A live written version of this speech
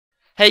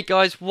Hey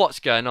guys, what's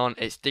going on?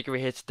 It's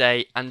Diggory here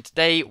today, and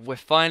today we're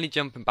finally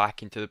jumping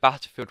back into the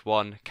Battlefield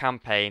 1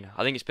 campaign.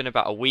 I think it's been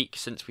about a week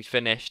since we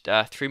finished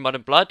Through Mud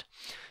and Blood.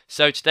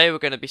 So today we're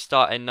going to be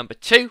starting number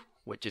 2,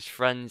 which is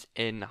Friends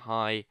in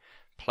High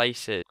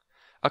Places.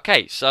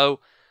 Okay,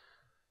 so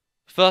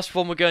first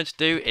one we're going to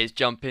do is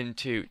jump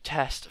into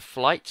test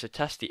flight, so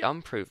test the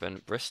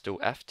unproven Bristol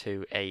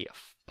F2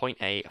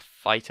 A.A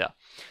fighter.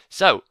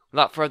 So,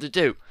 without further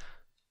ado,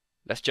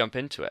 let's jump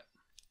into it.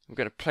 We're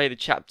going to play the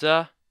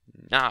chapter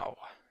now.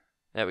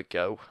 There we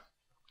go.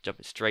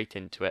 Jumping straight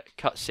into it.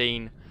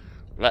 Cutscene.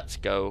 Let's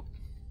go.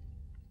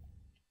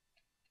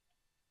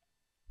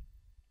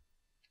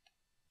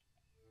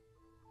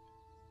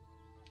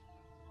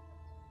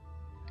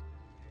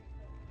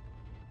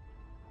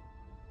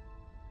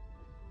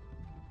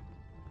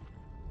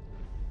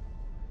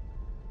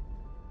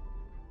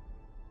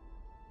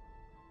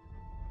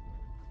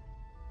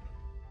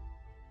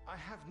 I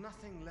have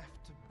nothing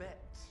left to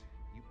bet,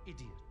 you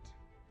idiot.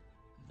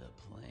 The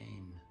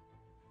plane.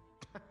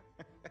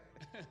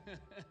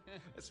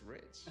 That's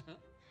rich.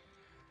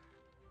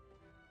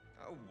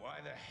 Oh, why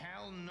the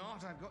hell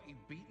not? I've got you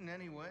beaten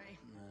anyway.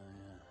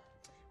 Yeah.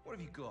 What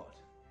have you got?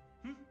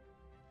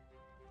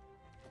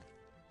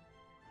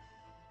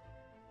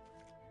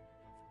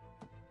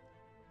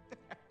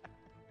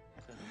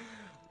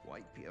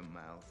 Wipe your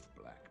mouth,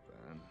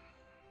 Blackburn.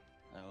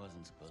 That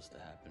wasn't supposed to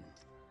happen.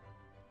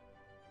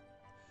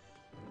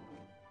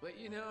 But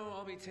you know,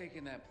 I'll be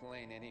taking that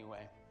plane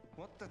anyway.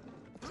 What the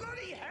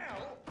bloody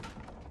hell?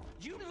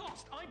 You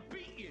lost! I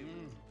beat you!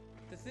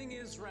 The thing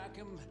is,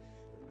 Rackham,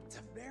 it's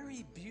a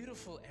very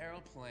beautiful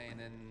aeroplane,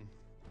 and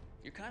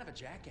you're kind of a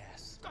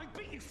jackass. I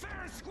beat you fair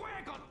and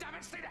square,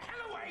 goddammit! Stay the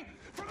hell away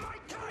from my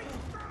kite!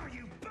 Oh,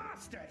 you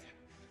bastard!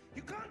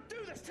 You can't do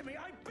this to me!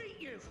 I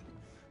beat you!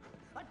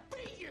 I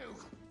beat you!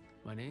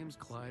 My name's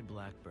Clyde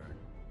Blackburn.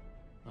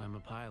 I'm a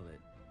pilot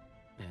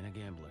and a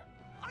gambler.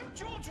 I'm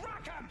George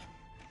Rackham!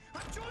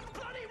 I'm George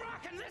bloody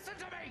Rackham! Listen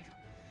to me!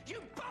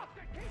 You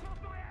bastard! Keep off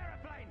my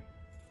aeroplane!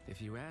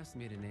 If you asked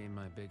me to name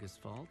my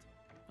biggest fault,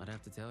 I'd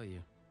have to tell you.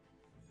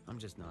 I'm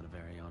just not a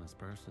very honest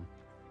person.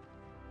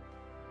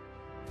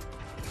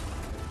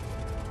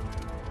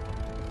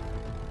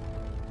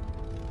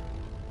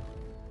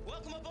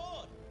 Welcome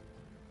aboard!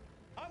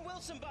 I'm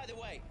Wilson, by the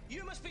way.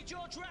 You must be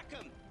George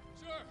Rackham.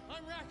 Sure,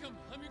 I'm Rackham.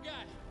 I'm your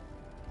guy.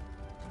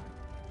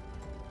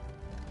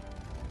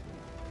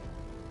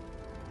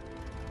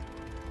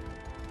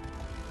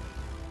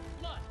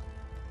 Blood!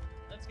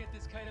 Let's get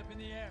this kite up in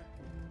the air.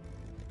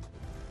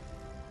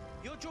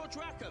 You're George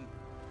Rackham,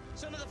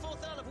 son of the 4th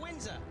Earl of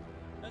Windsor.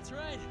 That's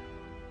right.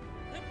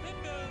 Hip hip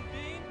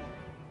Bean.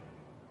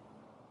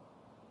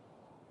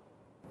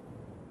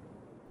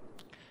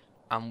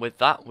 And with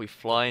that, we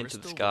fly into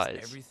the Bristol was skies.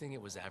 everything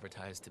it was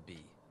advertised to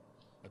be.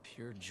 A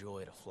pure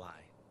joy to fly.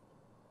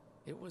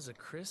 It was a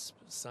crisp,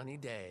 sunny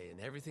day, and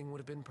everything would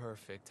have been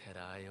perfect had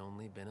I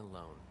only been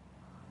alone.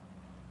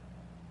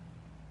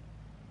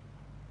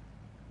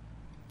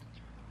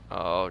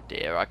 Oh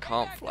dear, I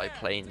can't fly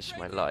planes for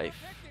my life.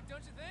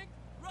 Don't you think?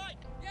 Right.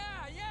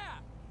 Yeah.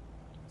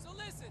 So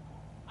listen,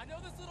 I know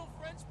this little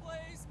French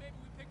place. Maybe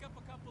we pick up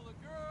a couple of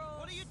girls.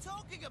 What are you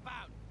talking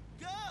about?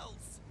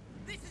 Girls!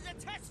 This is a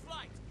test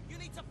flight. You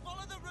need to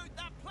follow the route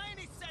that plane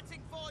is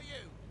setting for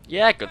you.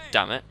 Yeah, god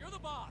damn it. You're the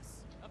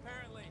boss,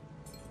 apparently.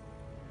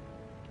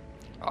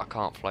 Oh, I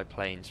can't fly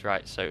planes.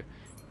 Right, so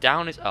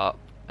down is up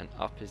and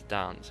up is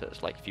down. So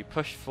it's like if you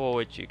push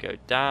forward, you go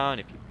down.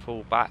 If you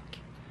pull back,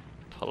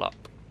 pull up.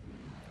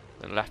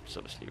 And left is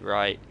obviously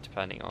right,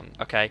 depending on...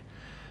 Okay,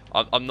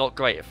 I'm not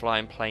great at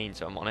flying planes,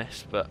 if I'm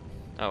honest, but...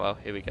 Oh well,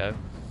 here we go.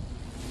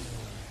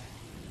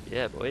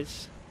 Yeah,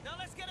 boys. Now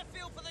let's get a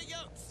feel for the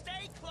yoke.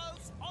 Stay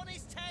close on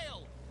his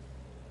tail.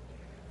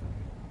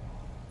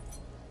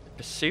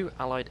 Pursue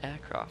allied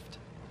aircraft.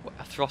 What,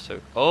 a throttle?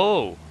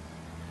 Oh!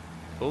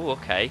 Oh,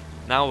 okay.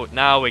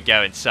 Now we're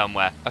going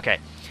somewhere. Okay.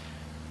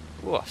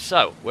 Ooh,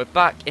 so, we're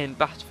back in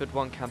Battlefield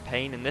 1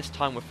 campaign, and this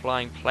time we're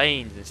flying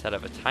planes instead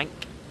of a tank.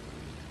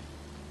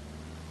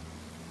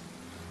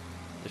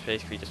 Just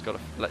basically just gotta...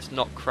 Let's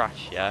not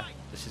crash, yeah?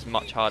 This is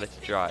much harder to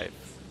drive.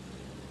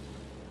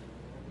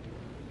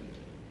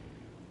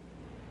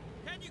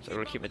 So we're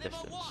gonna keep a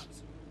distance.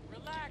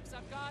 Relax,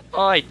 I've got this.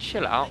 Oi,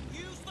 chill out.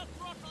 Use the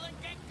throttle and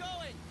get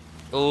going.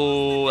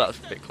 Oh, that was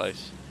a bit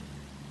close.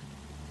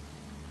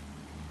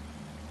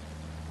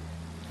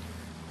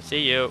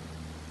 See you.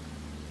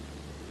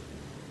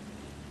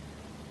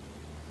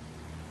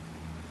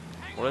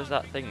 What does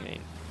that thing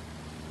mean?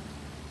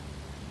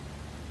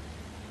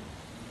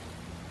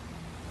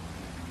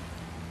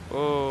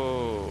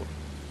 Oh,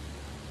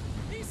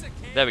 Piece of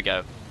cake. there we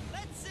go.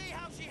 Let's see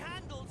how she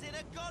handles in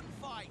a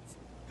gunfight.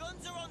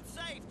 Guns are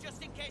unsafe,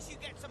 just in case you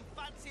get some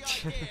fancy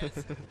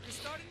ideas. You're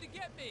starting to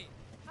get me.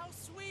 How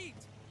sweet.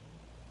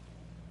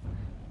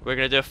 We're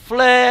gonna do a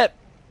flip.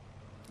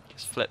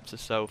 Because flips are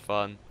so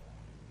fun.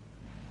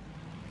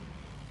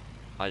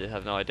 I just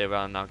have no idea where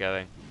I'm now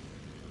going.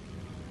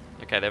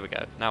 Okay, there we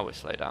go. Now we'll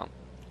slow down.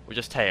 We'll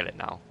just tail it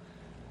now.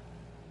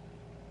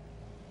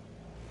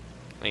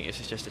 I think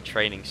this is just a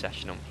training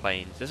session on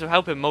planes. This will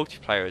help in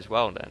multiplayer as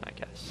well then, I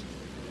guess.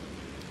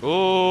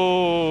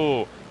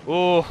 Oh!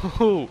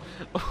 Oh!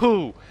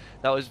 Oh!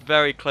 That was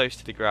very close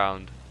to the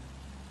ground.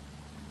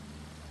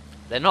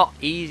 They're not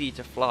easy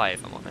to fly,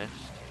 if I'm honest.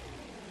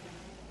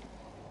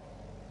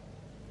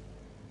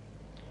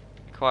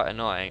 Quite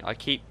annoying. I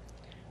keep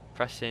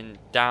pressing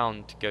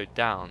down to go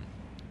down.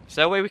 Is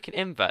there a way we can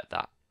invert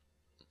that?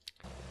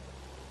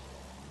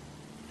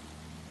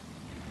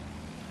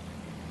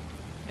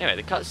 Anyway,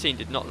 the cutscene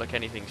did not look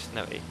anything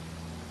snowy.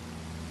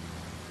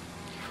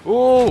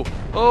 Oh!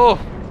 Oh!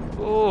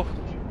 Oh!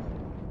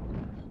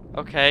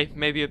 Okay,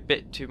 maybe a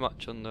bit too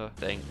much on the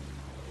thing.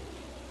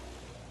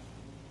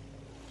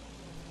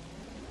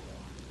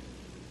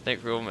 I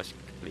think we almost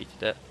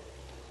completed it.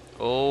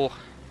 Oh!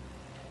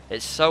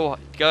 It's so...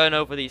 going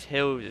over these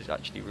hills is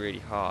actually really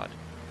hard.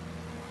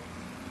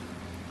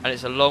 And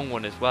it's a long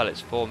one as well,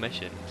 it's 4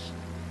 missions.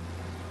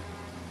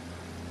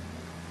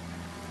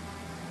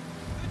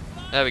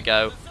 There we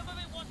go.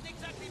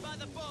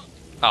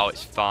 Oh,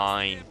 it's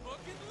fine.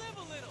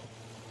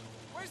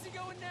 Where's he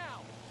going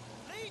now?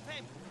 Leave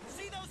him.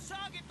 See those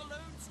target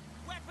balloons?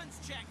 Weapons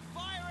check.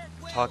 Fire at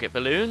will. Target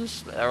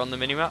balloons, they're on the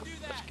minimap.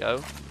 Let's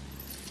go.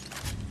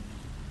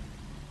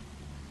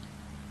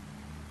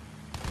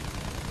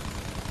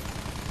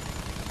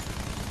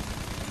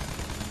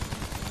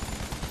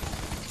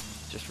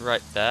 Just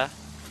right there.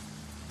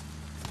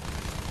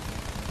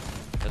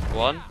 There's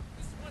one.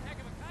 This is one heck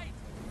of a kite.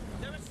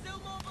 There are still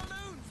more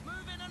balloons.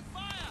 Move in and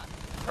fire.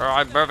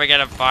 Alright, moving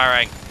in and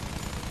firing.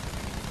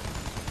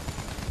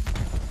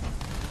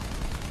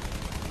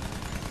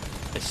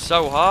 It's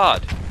so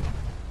hard.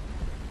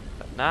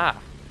 But nah.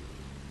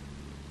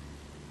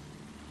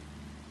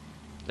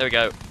 There we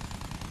go.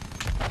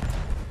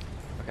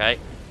 Okay.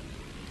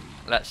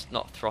 Let's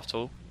not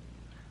throttle.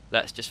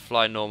 Let's just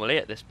fly normally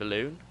at this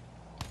balloon.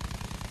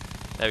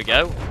 There we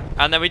go.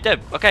 And then we did.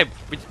 Okay,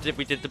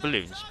 we did the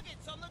balloons.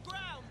 Targets on the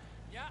ground.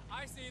 Yeah,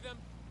 I see them.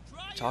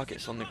 Try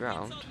Targets using on the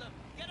rockets ground. on them.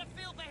 Get a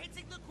feel for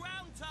hitting the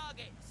ground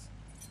targets.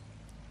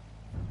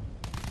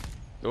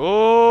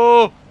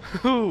 Oh!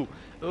 Ooh!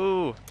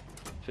 Ooh!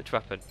 Switch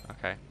weapon.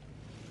 Okay.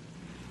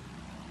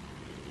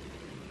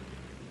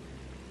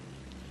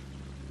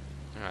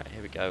 Alright,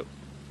 here we go.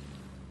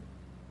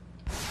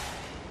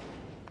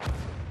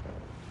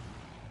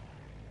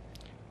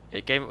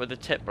 It gave it with a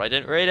tip, but I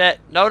didn't read it.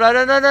 No, no,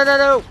 no, no, no, no,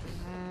 no!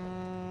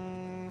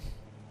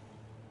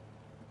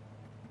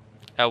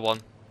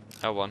 L1.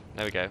 L1.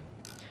 There we go.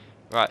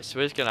 Right, so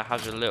we're just going to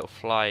have a little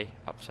fly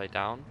upside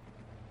down.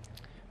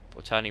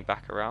 Or turning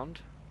back around.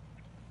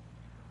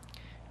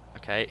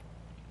 Okay.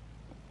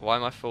 Why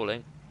am I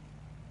falling?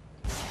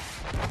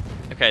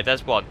 Okay,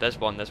 there's one, there's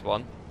one, there's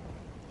one.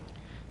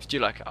 Let's do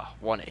like a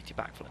 180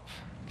 backflip.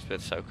 Because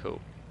it's so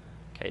cool.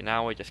 Okay,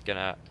 now we're just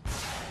gonna...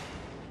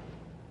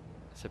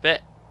 It's a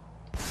bit...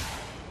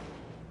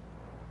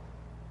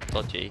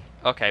 dodgy.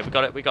 Okay, we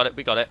got it, we got it,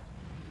 we got it.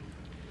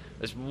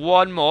 There's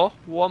one more,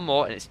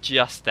 and it's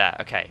just there.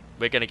 Okay,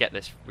 we're gonna get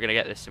this. We're gonna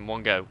get this in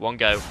one go, one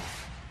go.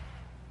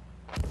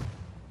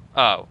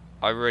 Oh,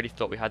 I really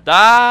thought we had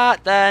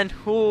that then.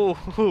 Ooh,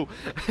 ooh.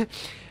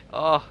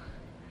 Oh,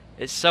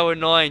 it's so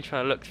annoying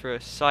trying to look through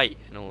a sight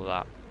and all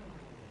that.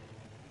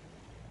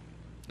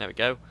 There we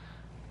go.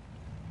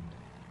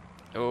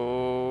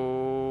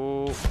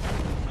 Oh,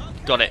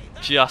 got it.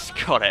 Just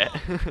got it.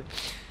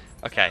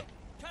 Okay.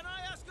 Can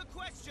I ask a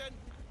question?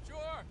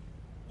 Sure.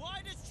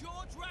 Why does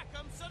George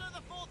Rackham, son of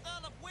the 4th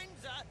Earl of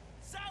Windsor,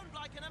 sound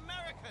like an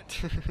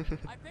American?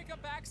 I pick up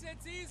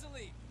accents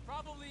easily.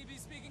 Probably be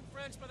speaking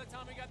French by the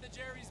time we got the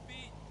Jerry's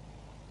beat.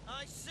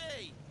 I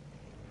see.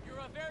 You're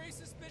a very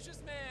suspicious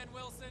man,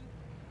 Wilson.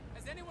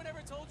 Has anyone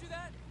ever told you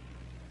that?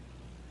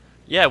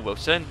 Yeah,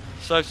 Wilson.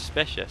 So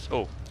suspicious.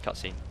 Oh,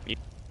 cutscene.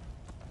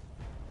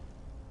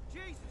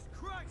 Jesus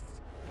Christ!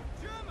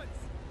 Germans!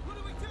 What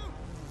do we do?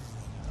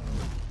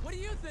 What do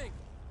you think?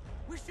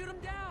 We shoot him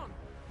down.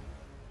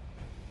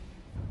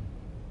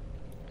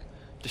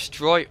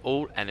 Destroy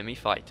all enemy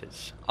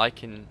fighters. I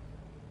can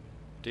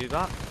do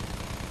that.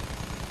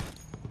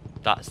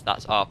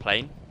 That's our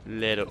plane.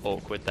 Little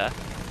awkward there.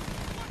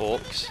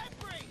 Orcs.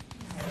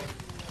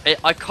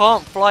 I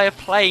can't fly a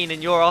plane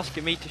and you're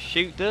asking me to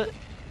shoot it?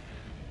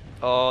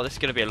 Oh, this is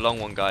gonna be a long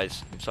one,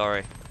 guys. I'm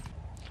sorry.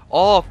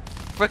 Oh,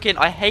 frickin',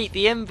 I hate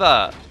the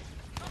invert.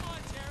 Come on,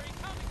 Jerry,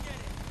 come and get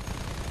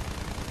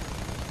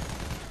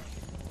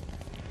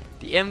it.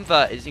 The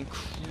invert is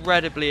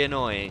incredibly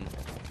annoying.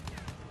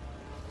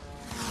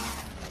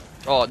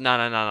 Oh, no,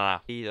 no, no, no, no.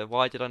 Either.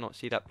 Why did I not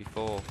see that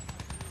before?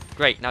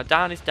 Great, now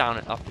down is down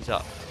and up is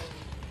up.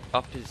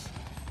 Up is...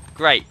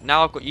 Great,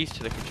 now I've got used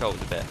to the controls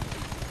a bit.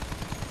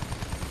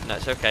 No,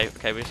 it's okay.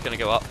 Okay, we're just going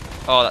to go up.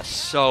 Oh, that's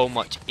so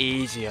much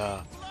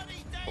easier.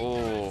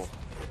 Oh.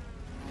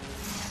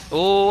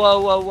 Oh,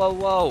 whoa, whoa, whoa,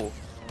 whoa.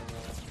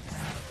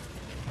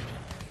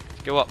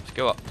 Let's go up, let's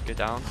go up, let's go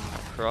down,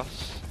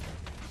 across.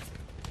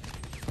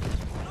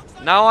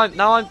 Now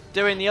I'm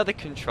doing the other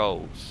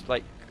controls.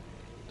 Like,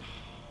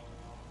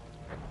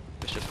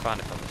 let's just find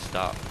it from the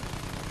start.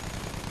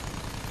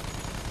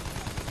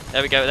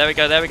 There we go, there we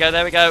go, there we go,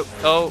 there we go.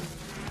 Oh.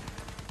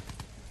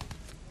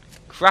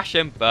 Crash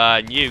and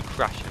burn, you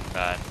crash and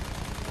burn.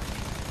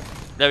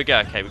 There we go,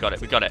 okay, we got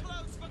it, we got it.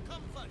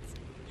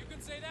 You can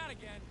say that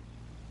again.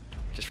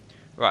 Just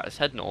right, let's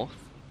head north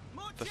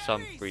for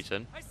some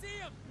reason. I see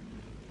him.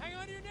 Hang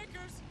on to your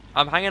knickers.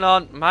 I'm hanging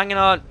on, I'm hanging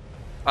on.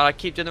 And I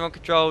keep doing the wrong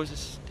controls,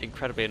 it's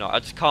incredibly annoying. I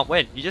just can't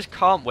win. You just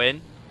can't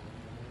win.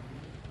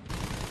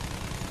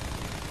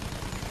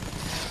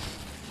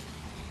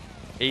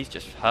 He's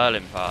just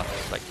hurling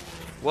past, like,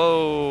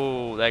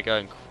 whoa, they're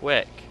going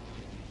quick.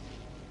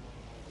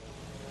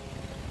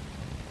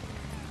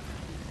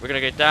 We're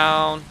gonna go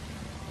down.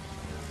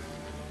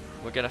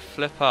 We're gonna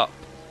flip up.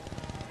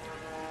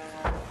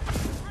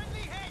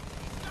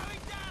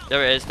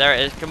 There it is, there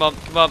it is. Come on,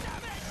 come on.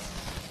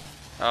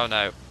 Oh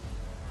no.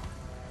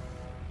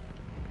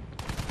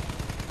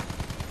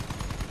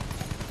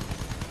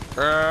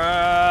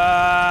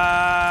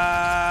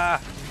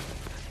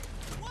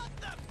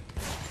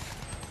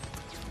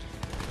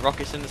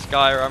 Rockets in the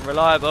sky are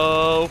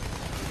unreliable.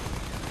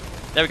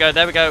 There we go,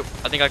 there we go.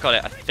 I think I got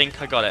it. I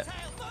think I got it.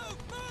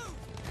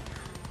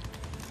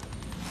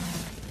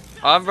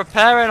 I'm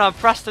repairing, I'm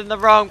pressing the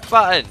wrong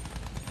button.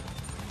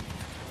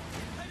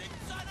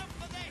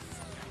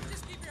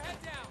 Just keep your head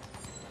down.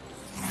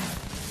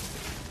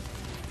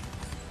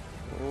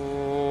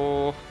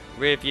 Oh,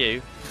 rear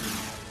view.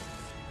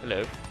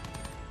 Hello.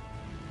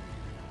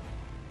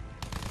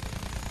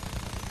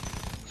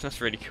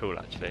 That's really cool,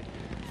 actually.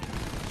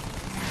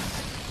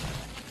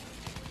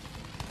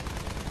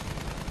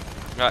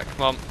 Right,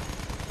 come on.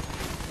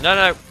 No,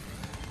 no.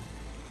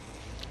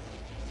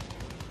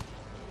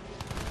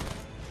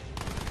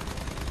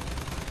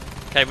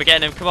 Okay, we're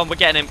getting him. Come on, we're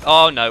getting him.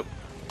 Oh, no.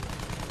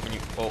 When you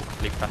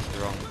awkwardly press the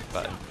wrong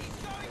button.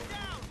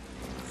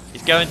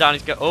 He's going down.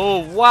 He's going. Oh,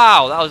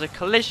 wow. That was a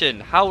collision.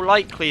 How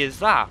likely is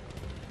that?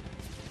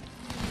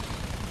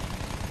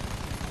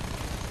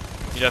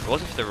 You know, if it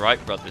wasn't for the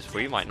Wright brothers,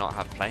 we might not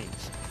have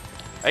planes.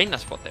 I think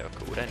that's what they were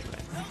called anyway.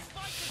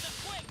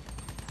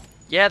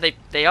 Yeah,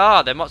 they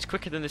are. They're much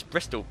quicker than this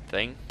Bristol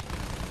thing.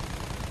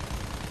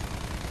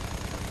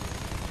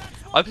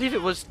 I believe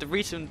it was the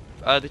reason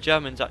the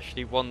Germans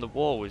actually won the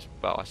war was,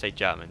 well, I say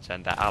Germans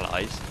and their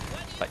allies,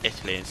 like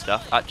Italy and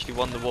stuff, actually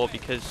won the war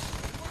because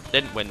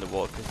they didn't win the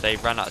war because they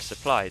ran out of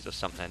supplies or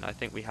something. I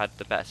think we had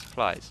the better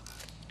supplies.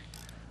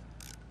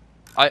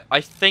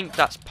 I think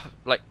that's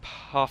like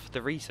half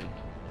the reason.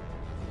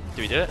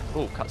 Do we do it?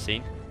 Oh,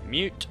 cutscene.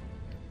 Mute.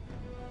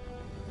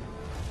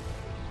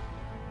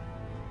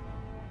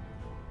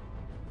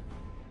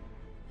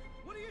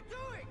 What are you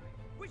doing?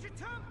 We should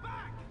turn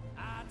back!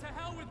 Ah, to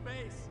hell with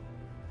base.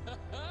 Pull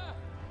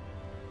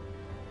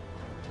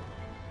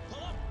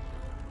up!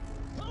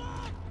 Pull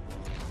up!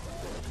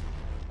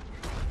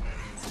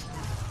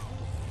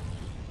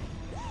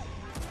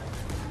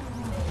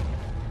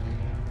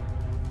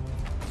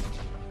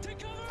 Take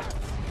cover!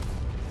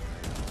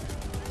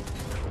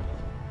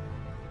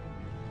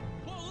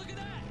 Whoa, look at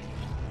that!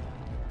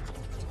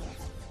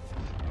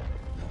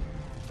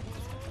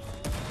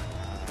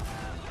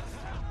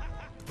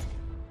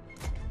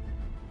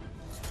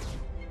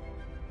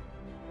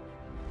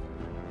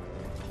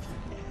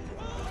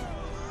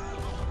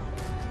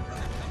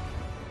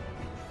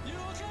 You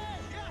okay?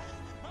 Yeah,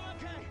 I'm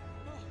okay.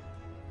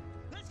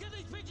 Let's get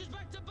these pictures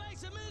back to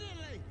base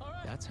immediately! All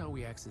right. That's how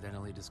we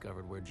accidentally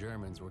discovered where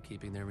Germans were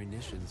keeping their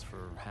munitions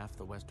for half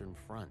the Western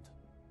Front.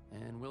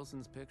 And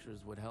Wilson's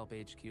pictures would help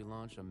HQ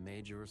launch a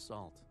major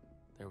assault.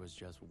 There was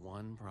just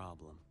one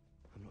problem.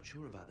 I'm not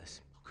sure about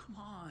this. Oh, come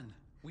on.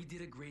 We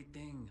did a great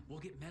thing. We'll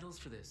get medals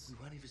for this. We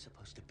weren't even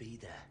supposed to be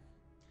there.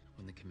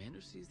 When the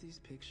commander sees these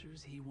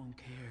pictures, he won't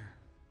care.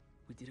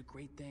 We did a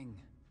great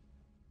thing.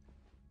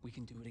 We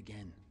can do it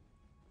again.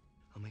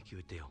 I'll make you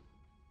a deal.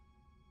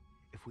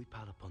 If we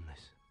pile up on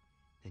this,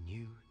 then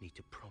you need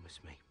to promise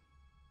me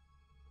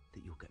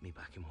that you'll get me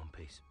back in one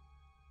piece.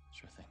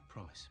 Sure thing.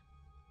 Promise.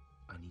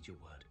 I need your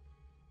word.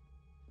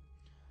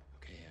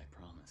 Okay, I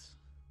promise.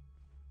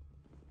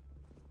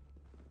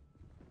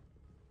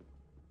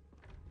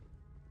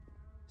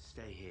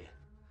 Stay here.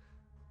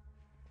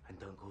 And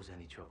don't cause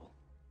any trouble.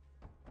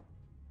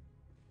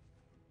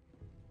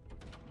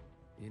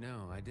 You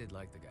know, I did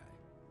like the guy.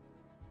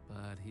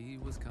 But he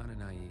was kind of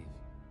naive.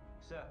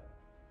 Sir,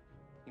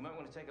 you might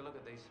want to take a look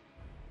at these.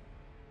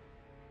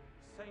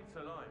 Saints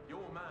alive,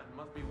 your man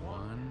must be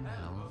One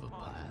hell of a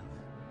pilot.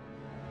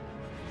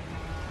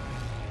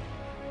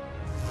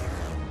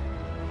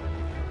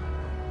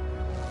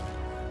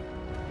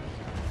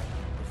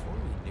 Before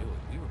we knew it,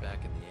 we were back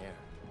in the air.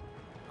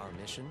 Our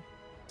mission?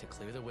 To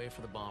clear the way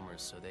for the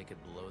bombers so they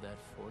could blow that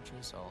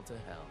fortress all to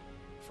hell.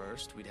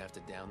 First, we'd have to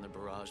down the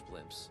barrage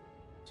blimps.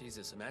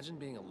 Jesus, imagine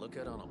being a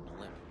lookout on a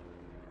blimp.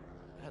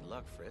 Bad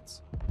luck,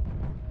 Fritz.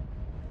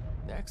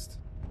 Next,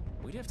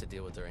 we'd have to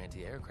deal with their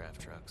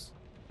anti-aircraft trucks.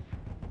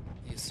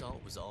 The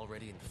assault was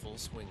already in full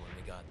swing when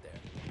we got there.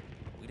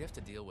 We'd have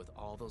to deal with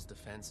all those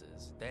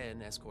defenses,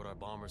 then escort our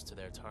bombers to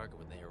their target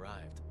when they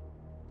arrived.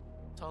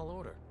 Tall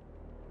order.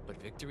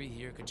 But victory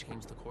here could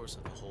change the course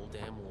of the whole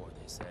damn war,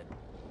 they said.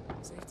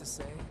 Safe to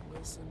say,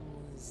 Wilson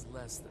was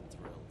less than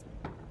thrilled.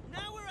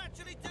 Now we're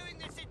actually doing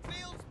this, it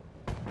feels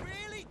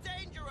really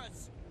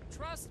dangerous.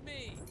 Trust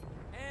me.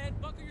 And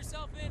buckle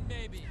yourself in,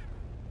 maybe.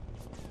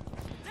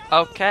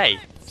 Okay,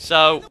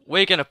 so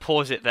we're gonna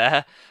pause it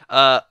there.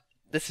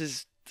 This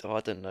is, oh, I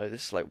don't know,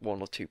 this is like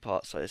 1 or 2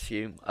 parts, I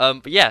assume.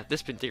 But yeah,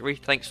 this has been Diggory.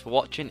 Thanks for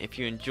watching. If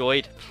you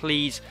enjoyed,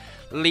 please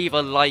leave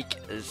a like,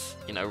 as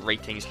you know,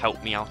 ratings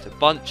help me out a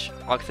bunch.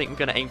 I think we're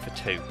gonna aim for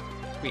 2.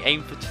 We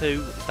aim for 2.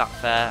 Is that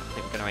fair? I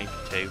think we're gonna aim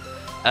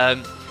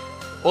for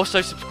 2.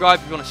 Also subscribe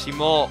if you want to see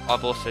more.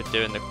 I'm also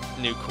doing the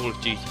new Call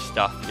of Duty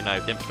stuff, you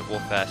know, Infinite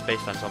Warfare,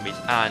 Spaceland Zombies,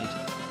 and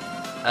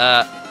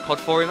COD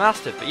 4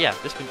 Remastered. But yeah,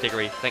 this has been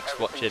Diggory. Thanks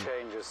for watching.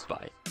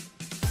 Bye.